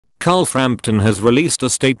Carl Frampton has released a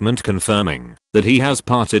statement confirming that he has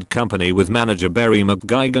parted company with manager Barry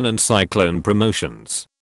McGuigan and Cyclone Promotions.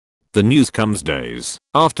 The news comes days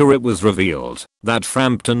after it was revealed that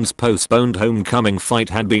Frampton's postponed homecoming fight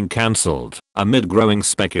had been cancelled, amid growing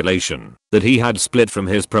speculation that he had split from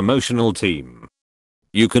his promotional team.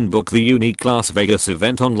 You can book the unique Las Vegas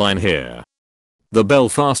event online here. The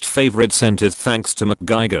Belfast favourite sent his thanks to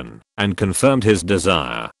McGuigan and confirmed his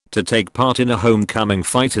desire to take part in a homecoming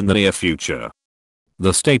fight in the near future.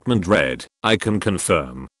 The statement read, "I can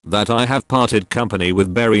confirm that I have parted company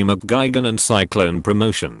with Barry McGuigan and Cyclone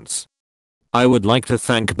Promotions. I would like to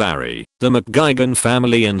thank Barry, the McGuigan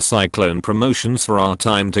family and Cyclone Promotions for our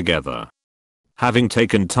time together. Having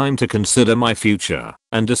taken time to consider my future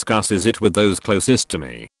and discusses it with those closest to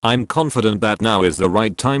me, I'm confident that now is the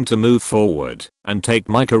right time to move forward and take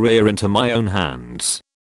my career into my own hands.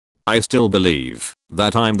 I still believe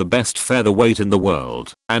that I'm the best featherweight in the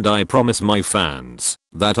world, and I promise my fans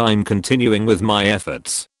that I'm continuing with my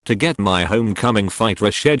efforts to get my homecoming fight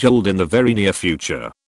rescheduled in the very near future."